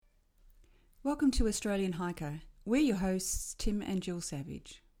Welcome to Australian Hiker. We're your hosts, Tim and Jill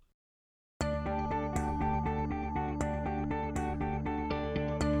Savage.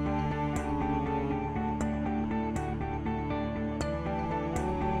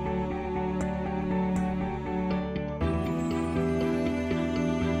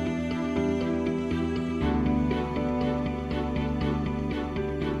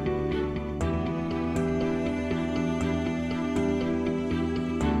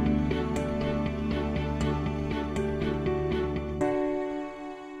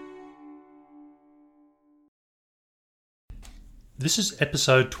 This is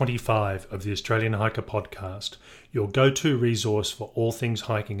episode 25 of the Australian Hiker podcast, your go-to resource for all things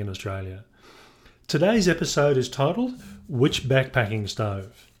hiking in Australia. Today's episode is titled, Which Backpacking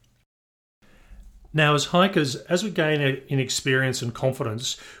Stove? Now, as hikers, as we gain in experience and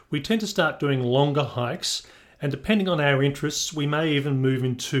confidence, we tend to start doing longer hikes, and depending on our interests, we may even move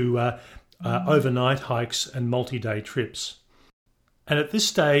into overnight hikes and multi-day trips. And at this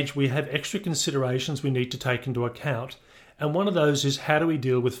stage, we have extra considerations we need to take into account, and one of those is how do we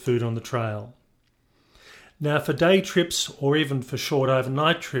deal with food on the trail? Now, for day trips or even for short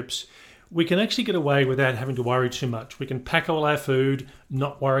overnight trips, we can actually get away without having to worry too much. We can pack all our food,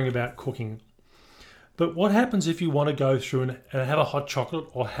 not worrying about cooking. But what happens if you want to go through and have a hot chocolate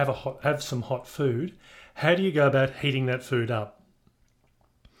or have some hot food? How do you go about heating that food up?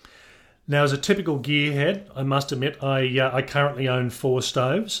 Now, as a typical gearhead, I must admit I currently own 4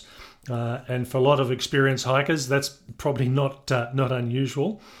 stoves. And for a lot of experienced hikers, that's probably not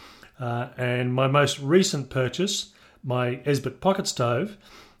unusual. And my most recent purchase, my Esbit Pocket Stove,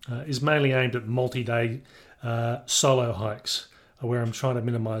 is mainly aimed at multi-day solo hikes, where I'm trying to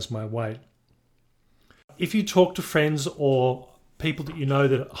minimise my weight. If you talk to friends or people that you know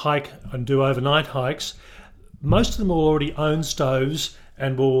that hike and do overnight hikes, most of them will already own stoves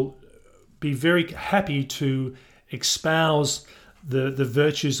and will be very happy to espouse the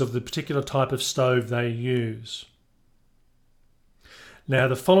virtues of the particular type of stove they use. Now,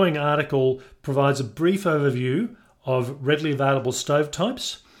 the following article provides a brief overview of readily available stove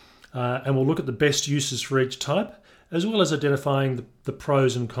types, and we'll look at the best uses for each type, as well as identifying the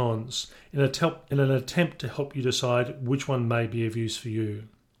pros and cons in an attempt to help you decide which one may be of use for you.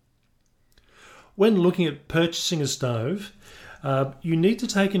 When looking at purchasing a stove, you need to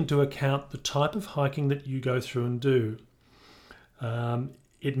take into account the type of hiking that you go through and do.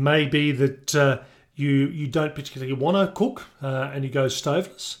 It may be that you don't particularly want to cook and you go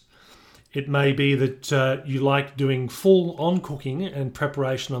stoveless. It may be that you like doing full-on cooking and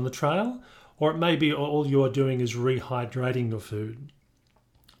preparation on the trail, or it may be all you are doing is rehydrating your food.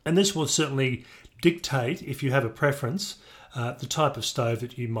 And this will certainly dictate, if you have a preference, the type of stove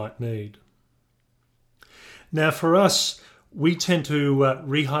that you might need. Now, for us, we tend to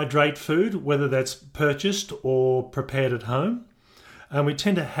rehydrate food, whether that's purchased or prepared at home. And we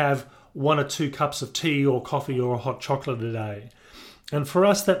tend to have 1 or 2 cups of tea or coffee or hot chocolate a day. And for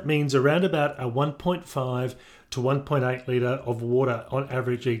us, that means around about a 1.5 to 1.8 litre of water on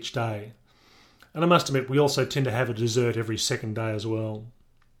average each day. And I must admit, we also tend to have a dessert every second day as well.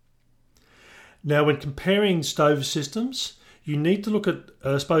 Now, when comparing stove systems, you need to look at,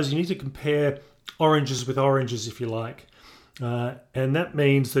 you need to compare oranges with oranges, if you like. And that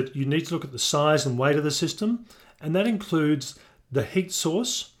means that you need to look at the size and weight of the system, and that includes the heat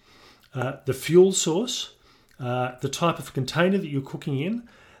source, the fuel source, the type of container that you're cooking in.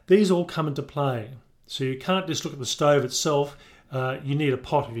 These all come into play. So you can't just look at the stove itself. You need a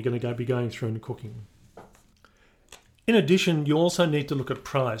pot if you're going to be going through and cooking. In addition, you also need to look at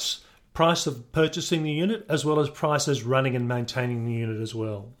price of purchasing the unit, as well as prices running and maintaining the unit as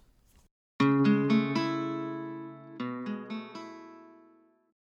well.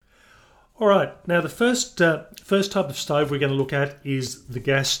 All right, now the first type of stove we're going to look at is the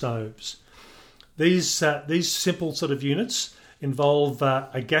gas stoves. These simple sort of units involve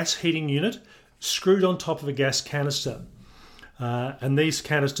a gas heating unit screwed on top of a gas canister. And these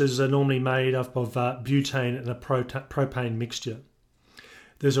canisters are normally made up of butane and a propane mixture.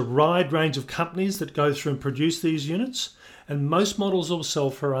 There's a wide range of companies that go through and produce these units, and most models will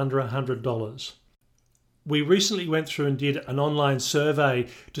sell for under $100. We recently went through and did an online survey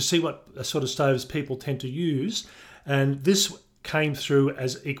to see what sort of stoves people tend to use, and this came through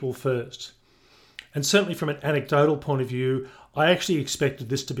as equal first. And certainly from an anecdotal point of view, I actually expected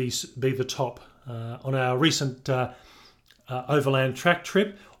this to be the top. On our recent overland track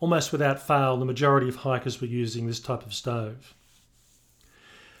trip, almost without fail, the majority of hikers were using this type of stove.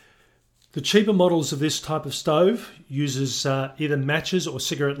 The cheaper models of this type of stove uses either matches or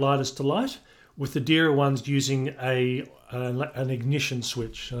cigarette lighters to light, with the dearer ones using an ignition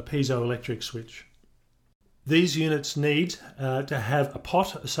switch, a piezoelectric switch. These units need to have a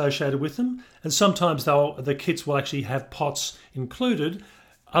pot associated with them, and sometimes the kits will actually have pots included.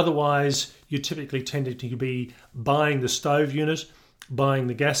 Otherwise, you typically tend to be buying the stove unit, buying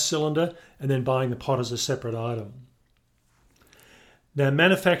the gas cylinder, and then buying the pot as a separate item. Now,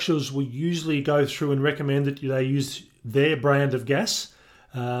 manufacturers will usually go through and recommend that they use their brand of gas,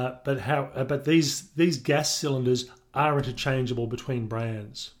 but these gas cylinders are interchangeable between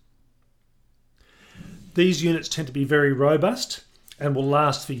brands. These units tend to be very robust and will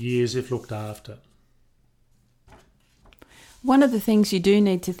last for years if looked after. One of the things you do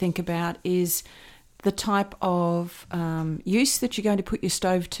need to think about is the type of use that you're going to put your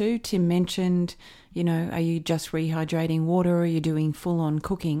stove to. Tim mentioned, are you just rehydrating water or are you doing full-on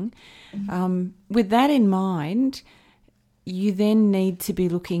cooking? With that in mind, you then need to be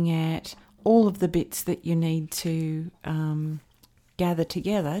looking at all of the bits that you need to gather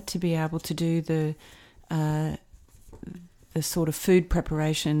together to be able to do the sort of food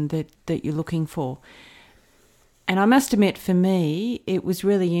preparation that you're looking for. And I must admit, for me, it was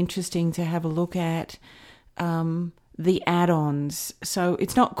really interesting to have a look at the add-ons. So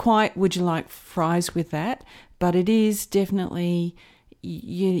it's not quite would you like fries with that, but it is definitely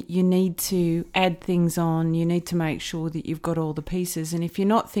you need to add things on. You need to make sure that you've got all the pieces. And if you're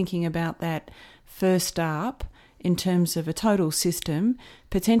not thinking about that first up in terms of a total system,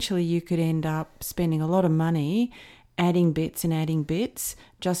 potentially you could end up spending a lot of money adding bits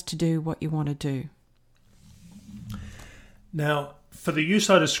just to do what you want to do. Now, for the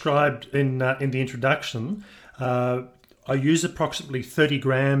use I described in the introduction, I use approximately 30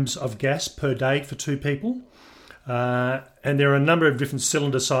 grams of gas per day for 2 people. And there are a number of different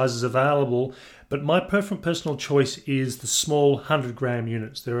cylinder sizes available, but my personal choice is the small 100-gram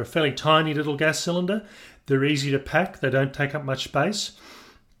units. They're a fairly tiny little gas cylinder. They're easy to pack. They don't take up much space.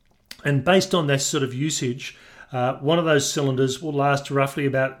 And based on that sort of usage, one of those cylinders will last roughly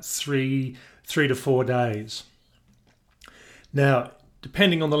about 3 to 4 days. Now,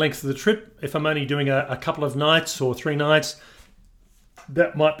 depending on the length of the trip, if I'm only doing a couple of nights or 3 nights,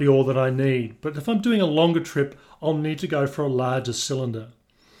 that might be all that I need. But if I'm doing a longer trip, I'll need to go for a larger cylinder.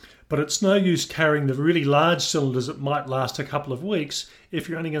 But it's no use carrying the really large cylinders that might last a couple of weeks if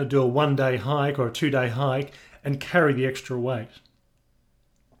you're only going to do a 1-day hike or a 2-day hike and carry the extra weight.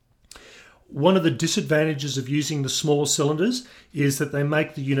 One of the disadvantages of using the small cylinders is that they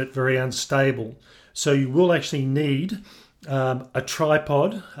make the unit very unstable. So you will actually need a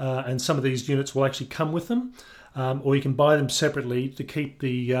tripod, and some of these units will actually come with them, or you can buy them separately to keep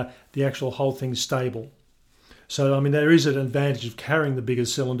the actual whole thing stable. So, there is an advantage of carrying the bigger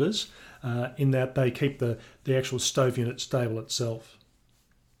cylinders in that they keep the actual stove unit stable itself.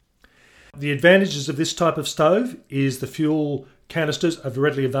 The advantages of this type of stove is the fuel canisters are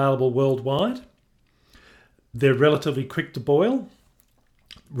readily available worldwide. They're relatively quick to boil,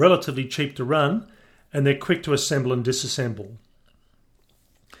 relatively cheap to run, and they're quick to assemble and disassemble.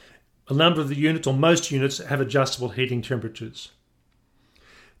 A number of the units, or most units, have adjustable heating temperatures.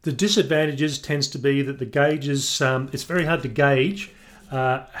 The disadvantages tends to be that the gauges, it's very hard to gauge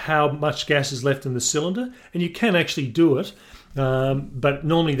how much gas is left in the cylinder, and you can actually do it, but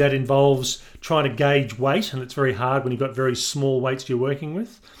normally that involves trying to gauge weight, and it's very hard when you've got very small weights you're working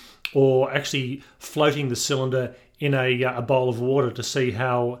with, or actually floating the cylinder in a bowl of water to see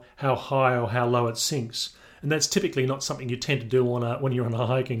how high or how low it sinks. And that's typically not something you tend to do when you're on a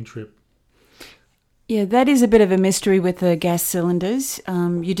hiking trip. Yeah, that is a bit of a mystery with the gas cylinders.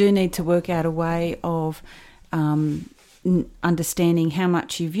 You do need to work out a way of understanding how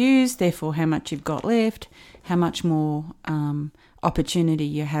much you've used, therefore how much you've got left, how much more opportunity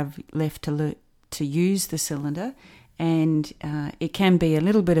you have left to use the cylinder, and it can be a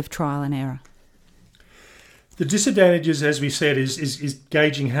little bit of trial and error. The disadvantages, as we said, is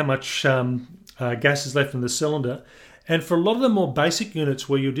gauging how much gas is left in the cylinder. And for a lot of the more basic units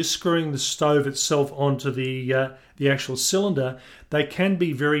where you're just screwing the stove itself onto the actual cylinder, they can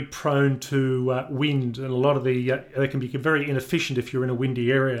be very prone to wind, and a lot of they can be very inefficient if you're in a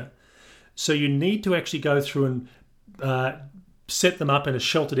windy area. So you need to actually go through and set them up in a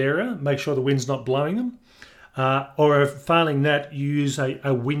sheltered area, make sure the wind's not blowing them, or if failing that, you use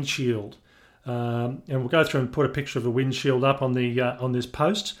a windshield. And we'll go through and put a picture of a windshield up on this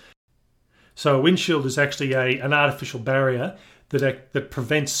post. So a windshield is actually an artificial barrier that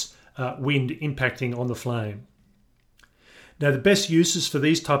prevents wind impacting on the flame. Now, the best uses for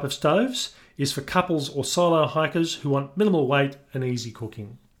these type of stoves is for couples or solo hikers who want minimal weight and easy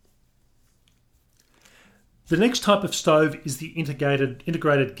cooking. The next type of stove is the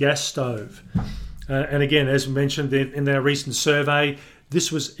integrated gas stove. And again, as mentioned in our recent survey, this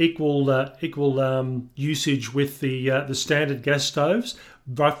was equal usage with the standard gas stoves.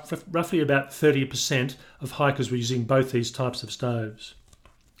 Roughly about 30% of hikers were using both these types of stoves.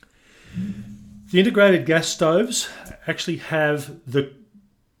 The integrated gas stoves actually have the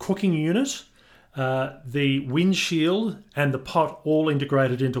cooking unit, the windshield and the pot all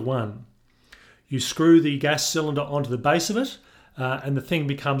integrated into one. You screw the gas cylinder onto the base of it and the thing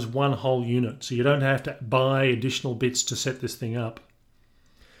becomes one whole unit. So you don't have to buy additional bits to set this thing up.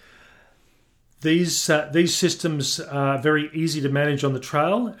 These systems are very easy to manage on the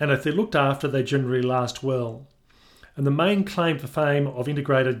trail, and if they're looked after, they generally last well. And the main claim to fame of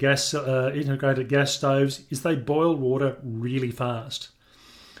integrated gas stoves is they boil water really fast.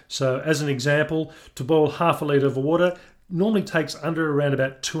 So as an example, to boil half a litre of water normally takes around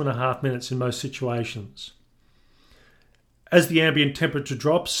about 2.5 minutes in most situations. As the ambient temperature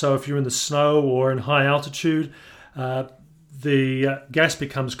drops, so if you're in the snow or in high altitude, the gas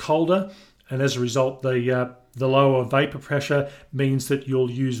becomes colder, and as a result, the lower vapor pressure means that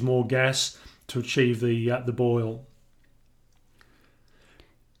you'll use more gas to achieve the boil.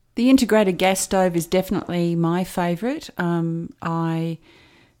 The integrated gas stove is definitely my favourite. I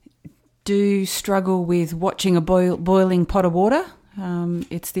do struggle with watching a boiling pot of water.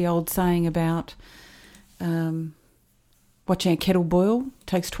 It's the old saying about watching a kettle boil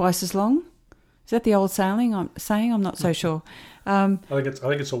takes twice as long. Is that the old saying? I'm not so sure. I think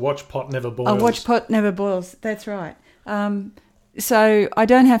it's a watch pot never boils. A watch pot never boils. That's right. So I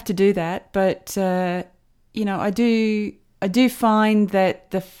don't have to do that, but I do find that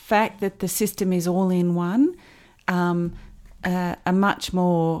the fact that the system is all in one, a much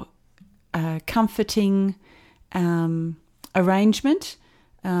more comforting arrangement,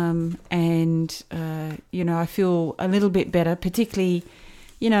 and I feel a little bit better, particularly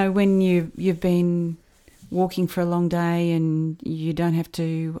when you've been walking for a long day and you don't have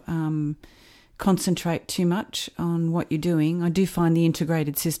to concentrate too much on what you're doing. I do find the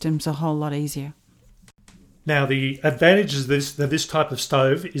integrated systems a whole lot easier. Now, the advantages of this type of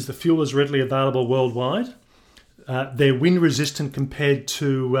stove is the fuel is readily available worldwide. They're wind resistant compared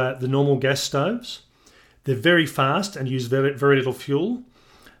to the normal gas stoves. They're very fast and use very, very little fuel.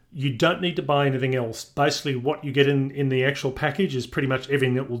 You don't need to buy anything else. Basically, what you get in the actual package is pretty much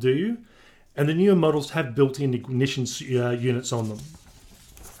everything that will do you. And the newer models have built-in ignition units on them.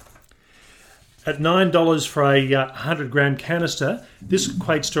 At $9 for a 100-gram canister, this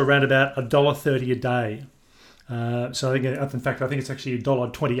equates to around about $1.30 a day. So in fact, I think it's actually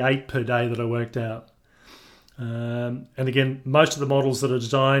 $1.28 per day that I worked out. And again, most of the models that are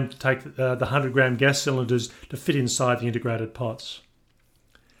designed to take the 100-gram gas cylinders to fit inside the integrated pots.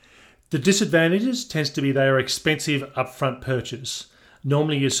 The disadvantages tends to be they are expensive upfront purchase.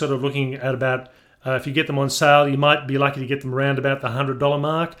 Normally you're sort of looking at about, if you get them on sale, you might be lucky to get them around about the $100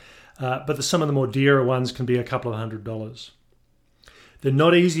 mark, but some of the more dearer ones can be a couple of $100. They're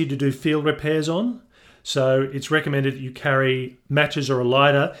not easy to do field repairs on, so it's recommended that you carry matches or a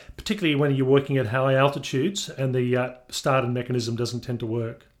lighter, particularly when you're working at high altitudes and the starter mechanism doesn't tend to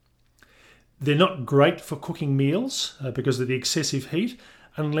work. They're not great for cooking meals because of the excessive heat,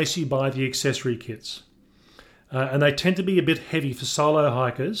 unless you buy the accessory kits. And they tend to be a bit heavy for solo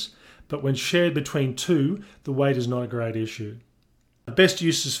hikers, but when shared between two, the weight is not a great issue. The best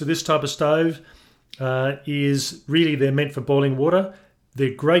uses for this type of stove is really they're meant for boiling water.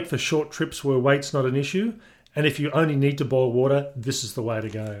 They're great for short trips where weight's not an issue, and if you only need to boil water, this is the way to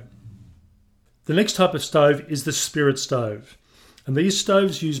go. The next type of stove is the spirit stove, and these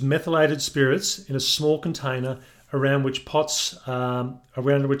stoves use methylated spirits in a small container around which pots stand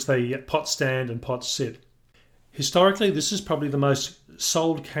and pots sit. Historically, this is probably the most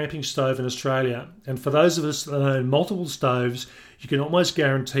sold camping stove in Australia, and for those of us that own multiple stoves, you can almost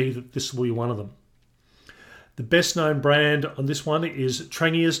guarantee that this will be one of them. The best known brand on this one is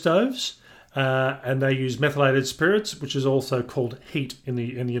Trengia stoves, and they use methylated spirits, which is also called heat in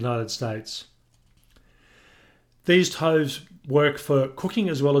the United States. These stoves work for cooking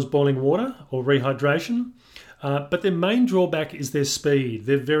as well as boiling water or rehydration, but their main drawback is their speed.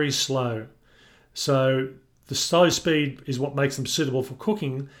 They're very slow. So the slow speed is what makes them suitable for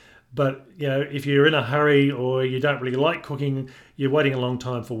cooking, but if you're in a hurry or you don't really like cooking, you're waiting a long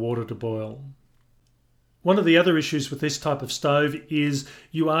time for water to boil. One of the other issues with this type of stove is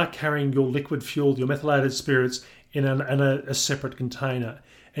you are carrying your liquid fuel, your methylated spirits, in a separate container.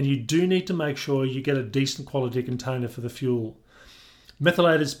 And you do need to make sure you get a decent quality container for the fuel.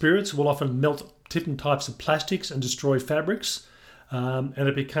 Methylated spirits will often melt different types of plastics and destroy fabrics. and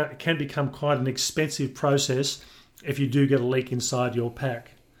it can become quite an expensive process if you do get a leak inside your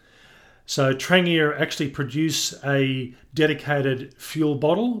pack. So Trangia actually produce a dedicated fuel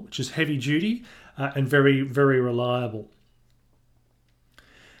bottle, which is heavy duty and very, very reliable.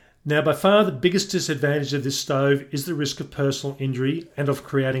 Now, by far the biggest disadvantage of this stove is the risk of personal injury and of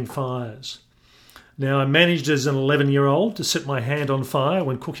creating fires. Now, I managed as an 11-year-old to set my hand on fire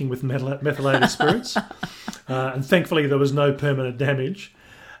when cooking with methylated spirits, and thankfully there was no permanent damage.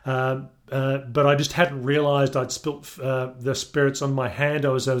 But I just hadn't realised I'd spilt the spirits on my hand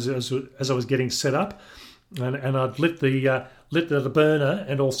as I was getting set up, and I'd lit the burner,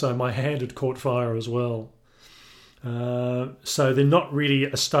 and also my hand had caught fire as well. So they're not really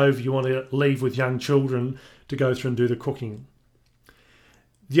a stove you want to leave with young children to go through and do the cooking.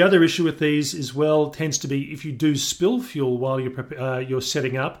 The other issue with these as well tends to be if you do spill fuel while you're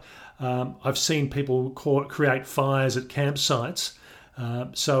setting up. I've seen people create fires at campsites.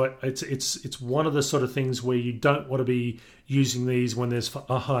 So it's one of the sort of things where you don't want to be using these when there's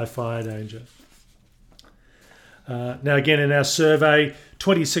a high fire danger. Now again, in our survey,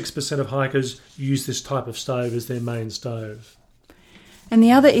 26% of hikers use this type of stove as their main stove. And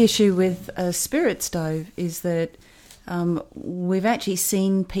the other issue with a spirit stove is that we've actually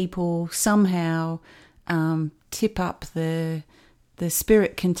seen people somehow tip up the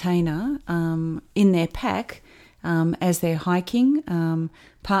spirit container in their pack as they're hiking.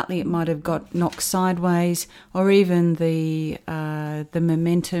 Partly it might have got knocked sideways, or even the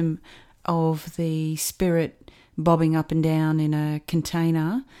momentum of the spirit bobbing up and down in a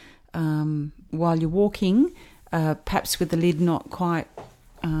container while you're walking, perhaps with the lid not quite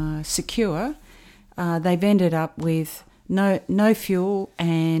secure. They've ended up with no fuel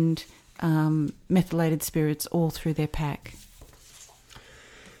and methylated spirits all through their pack.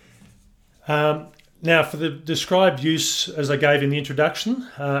 Now, for the described use, as I gave in the introduction,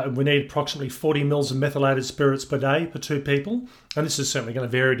 we need approximately 40 mils of methylated spirits per day per two people, and this is certainly going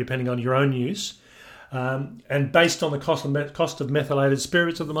to vary depending on your own use. And based on the cost of methylated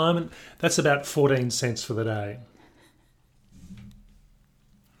spirits at the moment, that's about 14 cents for the day.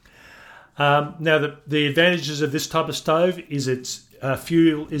 Now, the advantages of this type of stove is its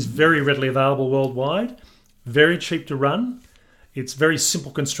fuel is very readily available worldwide, very cheap to run. It's very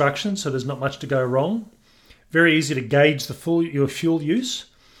simple construction, so there's not much to go wrong. Very easy to gauge your fuel use.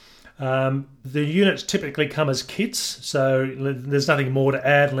 The units typically come as kits, so there's nothing more to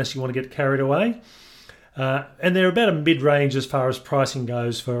add unless you want to get carried away. And they're about a mid-range as far as pricing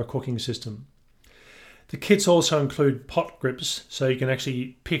goes for a cooking system. The kits also include pot grips, so you can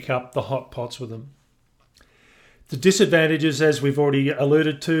actually pick up the hot pots with them. The disadvantages, as we've already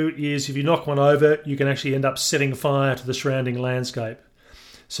alluded to, is if you knock one over, you can actually end up setting fire to the surrounding landscape.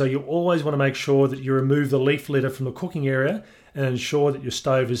 So you always want to make sure that you remove the leaf litter from the cooking area and ensure that your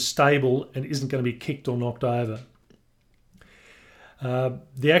stove is stable and isn't going to be kicked or knocked over.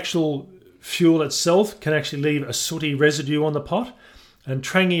 The actual fuel itself can actually leave a sooty residue on the pot, and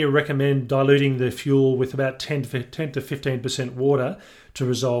Trangia recommend diluting the fuel with about 10 to 15% water to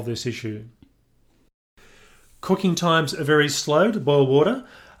resolve this issue. Cooking times are very slow to boil water,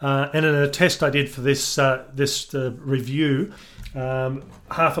 and in a test I did for this review,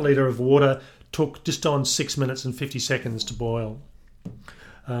 half a litre of water took just on 6 minutes and 50 seconds to boil.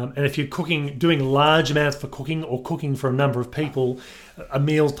 And if you're doing large amounts for cooking or cooking for a number of people, a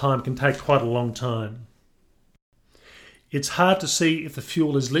meal time can take quite a long time. It's hard to see if the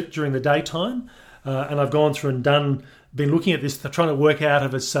fuel is lit during the daytime, and I've gone through and been looking at this, trying to work out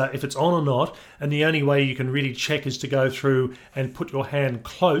if it's on or not, and the only way you can really check is to go through and put your hand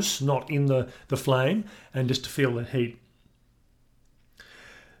close, not in the flame, and just to feel the heat.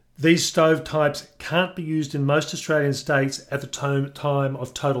 These stove types can't be used in most Australian states at the time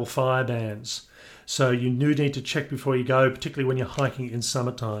of total fire bans, so you do need to check before you go, particularly when you're hiking in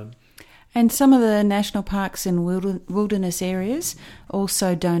summertime. And some of the national parks and wilderness areas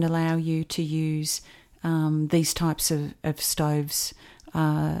also don't allow you to use these types of stoves.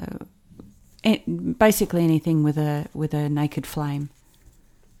 Basically anything with a naked flame.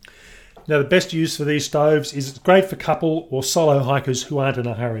 Now, the best use for these stoves is it's great for couple or solo hikers who aren't in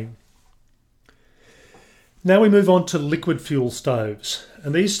a hurry. Now we move on to liquid fuel stoves.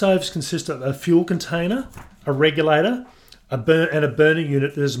 And these stoves consist of a fuel container, a regulator, and a burner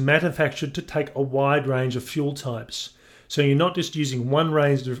unit that is manufactured to take a wide range of fuel types. So you're not just using one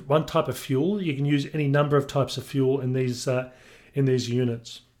type of fuel, you can use any number of types of fuel in these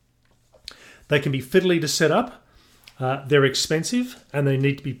units. They can be fiddly to set up, they're expensive, and they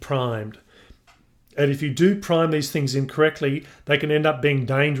need to be primed. And if you do prime these things incorrectly, they can end up being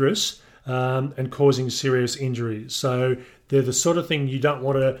dangerous and causing serious injuries. So They're the sort of thing you don't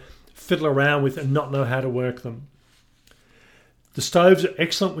want to fiddle around with and not know how to work them. The stoves are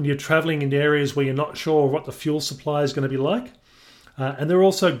excellent when you're travelling in areas where you're not sure what the fuel supply is going to be like. And they're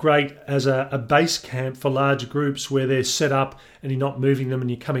also great as a base camp for large groups where they're set up and you're not moving them and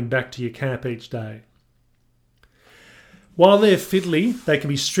you're coming back to your camp each day. While they're fiddly, they can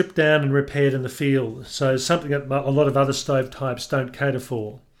be stripped down and repaired in the field, so something that a lot of other stove types don't cater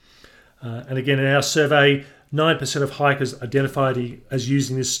for. And again, in our survey, 9% of hikers identified as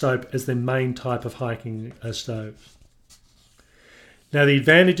using this stove as their main type of hiking stove. Now, the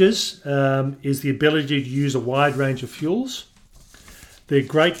advantages is the ability to use a wide range of fuels. They're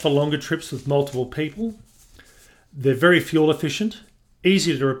great for longer trips with multiple people. They're very fuel efficient,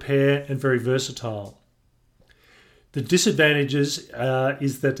 easy to repair, and very versatile. The disadvantages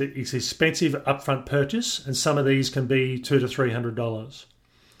is that it's expensive upfront purchase, and some of these can be $200 to $300.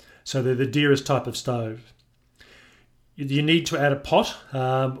 So they're the dearest type of stove. You need to add a pot. They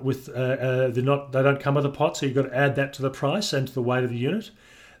don't come with a pot, so you've got to add that to the price and to the weight of the unit.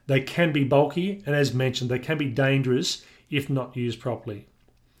 They can be bulky, and as mentioned, they can be dangerous if not used properly.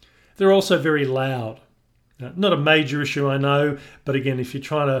 They're also very loud. Not a major issue, I know, but again, if you're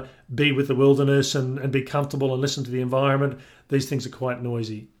trying to be with the wilderness and be comfortable and listen to the environment, these things are quite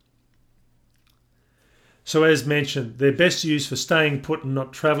noisy. So as mentioned, they're best used for staying put and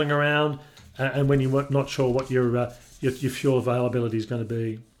not travelling around, and when you're not sure what your fuel availability is going to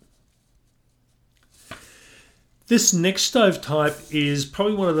be. This next stove type is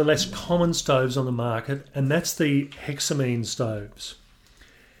probably one of the less common stoves on the market, and that's the hexamine stoves.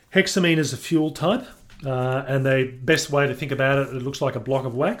 Hexamine is a fuel type, and the best way to think about it, it looks like a block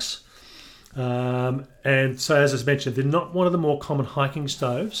of wax. And so, as I mentioned, they're not one of the more common hiking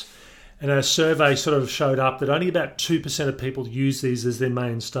stoves. And our survey sort of showed up that only about 2% of people use these as their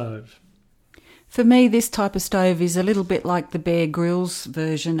main stove. For me, this type of stove is a little bit like the Bear Grylls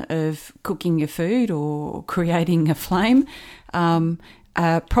version of cooking your food or creating a flame.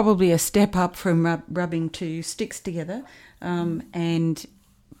 Probably a step up from rubbing two sticks together. And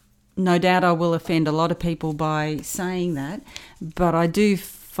no doubt I will offend a lot of people by saying that, but I do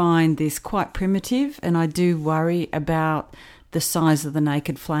find this quite primitive, and I do worry about the size of the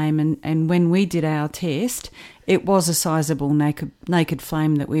naked flame. And when we did our test, it was a sizable naked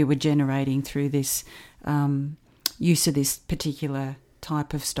flame that we were generating through this use of this particular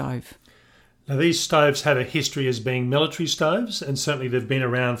type of stove. Now, these stoves have a history as being military stoves, and certainly they've been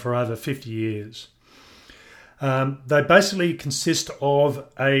around for over 50 years. They basically consist of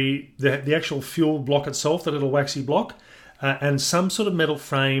the actual fuel block itself, the little waxy block, and some sort of metal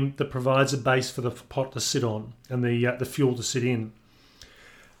frame that provides a base for the pot to sit on and the fuel to sit in.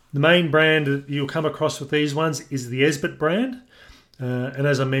 The main brand that you'll come across with these ones is the Esbit brand. And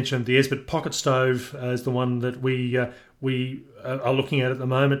as I mentioned, the Esbit Pocket Stove is the one that we are looking at the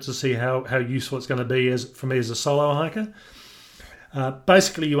moment to see how useful it's going to be for me as a solo hiker.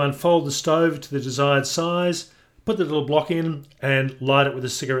 Basically, you unfold the stove to the desired size, put the little block in, and light it with a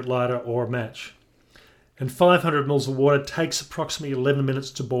cigarette lighter or a match. And 500 mils of water takes approximately 11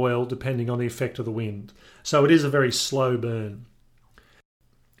 minutes to boil, depending on the effect of the wind. So it is a very slow burn.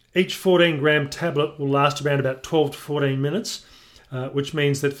 Each 14-gram tablet will last around about 12 to 14 minutes, which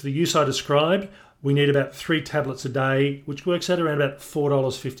means that for the use I described, we need about 3 tablets a day, which works out around about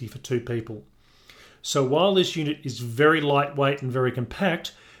 $4.50 for 2 people. So while this unit is very lightweight and very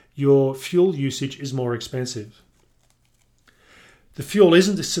compact, your fuel usage is more expensive. The fuel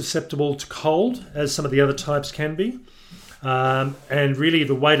isn't as susceptible to cold as some of the other types can be, and really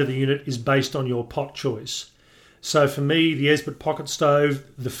the weight of the unit is based on your pot choice. So for me, the Esbit Pocket Stove,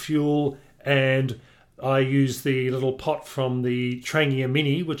 the fuel, and I use the little pot from the Trangia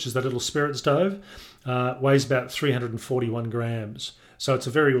Mini, which is the little spirit stove, weighs about 341 grams. So it's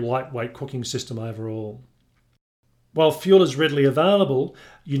a very lightweight cooking system overall. While fuel is readily available,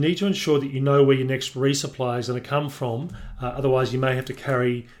 you need to ensure that you know where your next resupply is going to come from. Otherwise, you may have to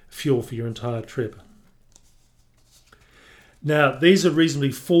carry fuel for your entire trip. Now, these are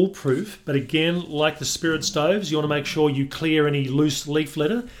reasonably foolproof, but again, like the spirit stoves, you want to make sure you clear any loose leaf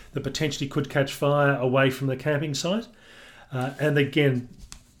litter that potentially could catch fire away from the camping site. And again,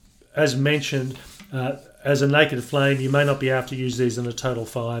 as mentioned, as a naked flame, you may not be able to use these in a total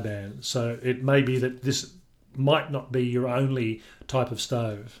fire ban. So it may be that this might not be your only type of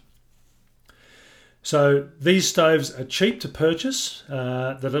stove. So these stoves are cheap to purchase.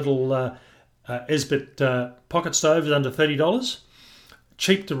 The little Esbit Pocket Stove is under $30.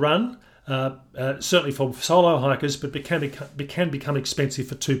 Cheap to run, certainly for solo hikers, but it can become expensive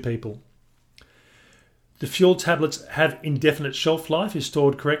for 2 people. The fuel tablets have indefinite shelf life if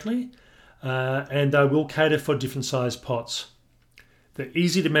stored correctly. and they will cater for different sized pots. They're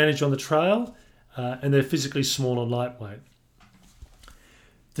easy to manage on the trail, and they're physically small and lightweight.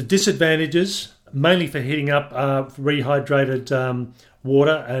 The disadvantages, mainly for heating up rehydrated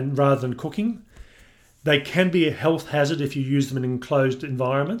water and rather than cooking. They can be a health hazard if you use them in enclosed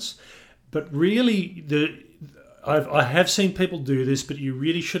environments, but really I have seen people do this, but you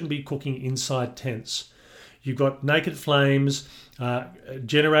really shouldn't be cooking inside tents. You've got naked flames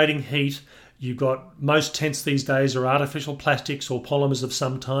generating heat. You've got most tents these days are artificial plastics or polymers of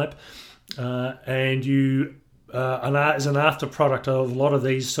some type, and you as an after product of a lot of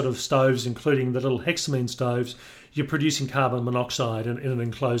these sort of stoves, including the little hexamine stoves, you're producing carbon monoxide in an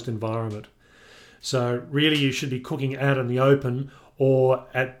enclosed environment. So really you should be cooking out in the open, or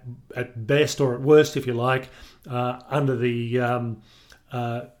at best or at worst, if you like, under the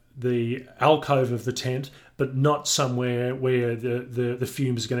alcove of the tent, but not somewhere where the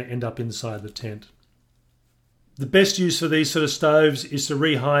fumes are going to end up inside the tent. The best use for these sort of stoves is to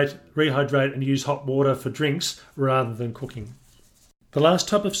rehydrate and use hot water for drinks rather than cooking. The last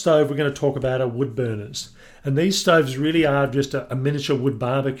type of stove we're going to talk about are wood burners. And these stoves really are just a miniature wood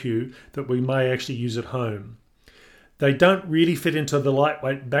barbecue that we may actually use at home. They don't really fit into the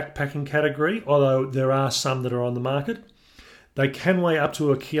lightweight backpacking category, although there are some that are on the market. They can weigh up to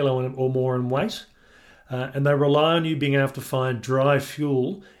 1 kilo or more in weight, and they rely on you being able to find dry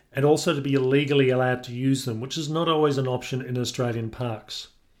fuel and also to be legally allowed to use them, which is not always an option in Australian parks.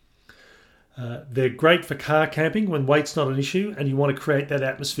 They're great for car camping when weight's not an issue and you want to create that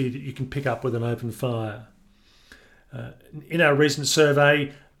atmosphere that you can pick up with an open fire. In our recent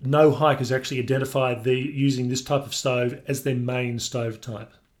survey, no hikers actually identified using this type of stove as their main stove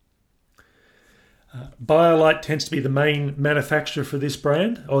type. BioLite tends to be the main manufacturer for this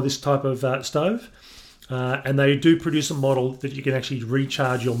brand or this type of stove, and they do produce a model that you can actually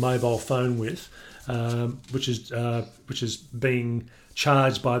recharge your mobile phone with, which is being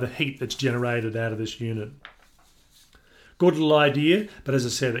charged by the heat that's generated out of this unit. Good little idea, but as I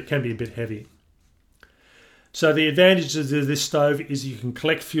said, it can be a bit heavy. So the advantages of this stove is you can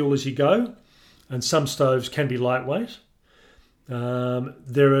collect fuel as you go, and some stoves can be lightweight.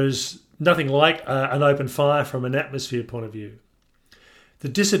 There is nothing like an open fire from an atmosphere point of view. The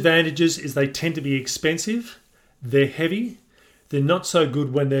disadvantages is they tend to be expensive, they're heavy, they're not so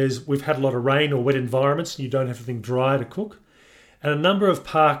good when we've had a lot of rain or wet environments and you don't have anything dry to cook. And a number of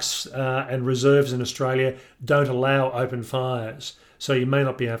parks and reserves in Australia don't allow open fires, so you may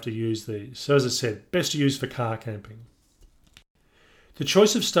not be able to use these. So as I said, best to use for car camping. The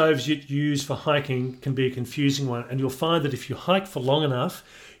choice of stoves you use for hiking can be a confusing one, and you'll find that if you hike for long enough,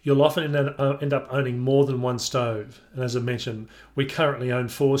 you'll often end up owning more than one stove. And as I mentioned, we currently own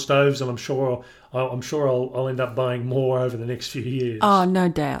 4 stoves, and I'm sure I'll end up buying more over the next few years. Oh, no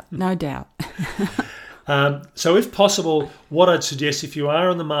doubt, no doubt. So if possible, what I'd suggest if you are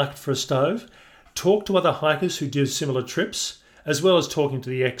on the market for a stove, talk to other hikers who do similar trips, as well as talking to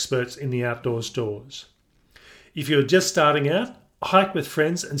the experts in the outdoor stores. If you're just starting out, hike with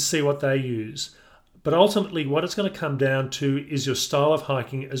friends and see what they use. But ultimately, what it's going to come down to is your style of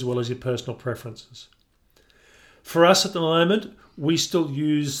hiking as well as your personal preferences. For us at the moment, we still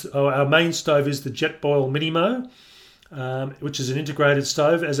use, our main stove is the Jetboil Minimo, which is an integrated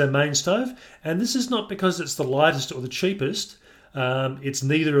stove as our main stove. And this is not because it's the lightest or the cheapest. It's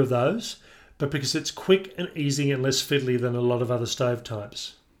neither of those, but because it's quick and easy and less fiddly than a lot of other stove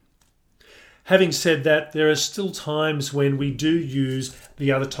types. Having said that, there are still times when we do use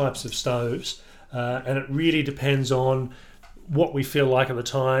the other types of stoves, and it really depends on what we feel like at the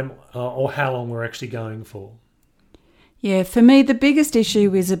time or how long we're actually going for. Yeah, for me, the biggest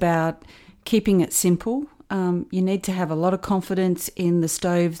issue is about keeping it simple. You need to have a lot of confidence in the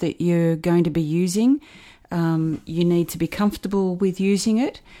stove that you're going to be using. You need to be comfortable with using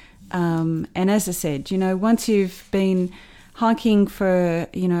it. And as I said, once you've been hiking for,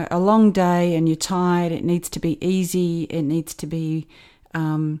 a long day and you're tired, it needs to be easy. It needs to be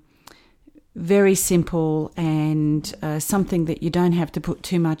very simple and something that you don't have to put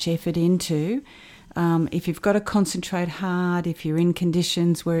too much effort into. If you've got to concentrate hard, if you're in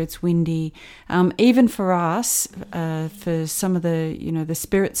conditions where it's windy, even for us, for some of the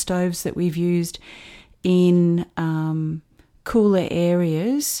spirit stoves that we've used in cooler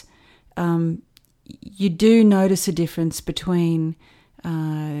areas, you do notice a difference between,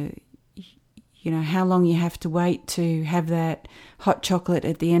 how long you have to wait to have that hot chocolate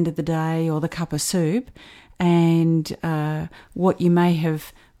at the end of the day or the cup of soup, and what you may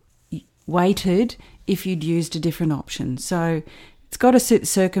have waited if you'd used a different option. So it's got to suit the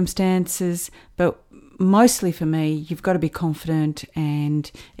circumstances, but mostly for me, you've got to be confident,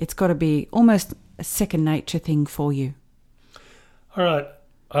 and it's got to be almost a second nature thing for you. All right.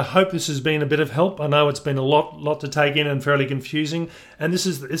 I hope this has been a bit of help. I know it's been a lot to take in and fairly confusing. And this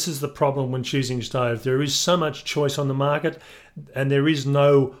is the problem when choosing stove. There is so much choice on the market, and there is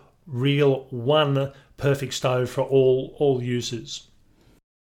no real one perfect stove for all uses.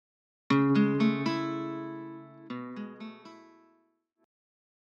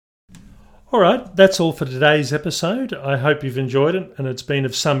 All right, that's all for today's episode. I hope you've enjoyed it and it's been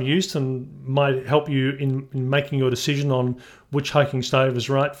of some use and might help you in making your decision on which hiking stove is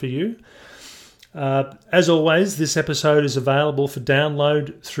right for you. As always, this episode is available for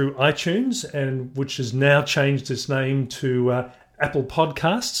download through iTunes, and which has now changed its name to Apple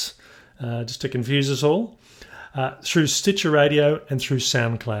Podcasts, just to confuse us all, through Stitcher Radio and through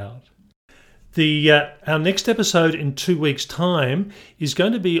SoundCloud. Our next episode in 2 weeks' time is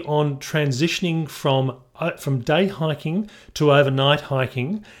going to be on transitioning from day hiking to overnight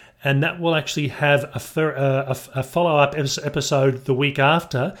hiking, and that will actually have a follow-up episode the week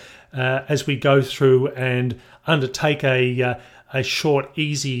after as we go through and undertake a short,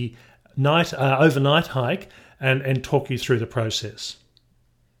 easy overnight hike and talk you through the process.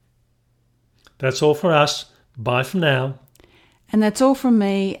 That's all for us. Bye for now. And that's all from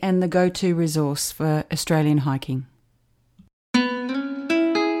me and the go-to resource for Australian hiking.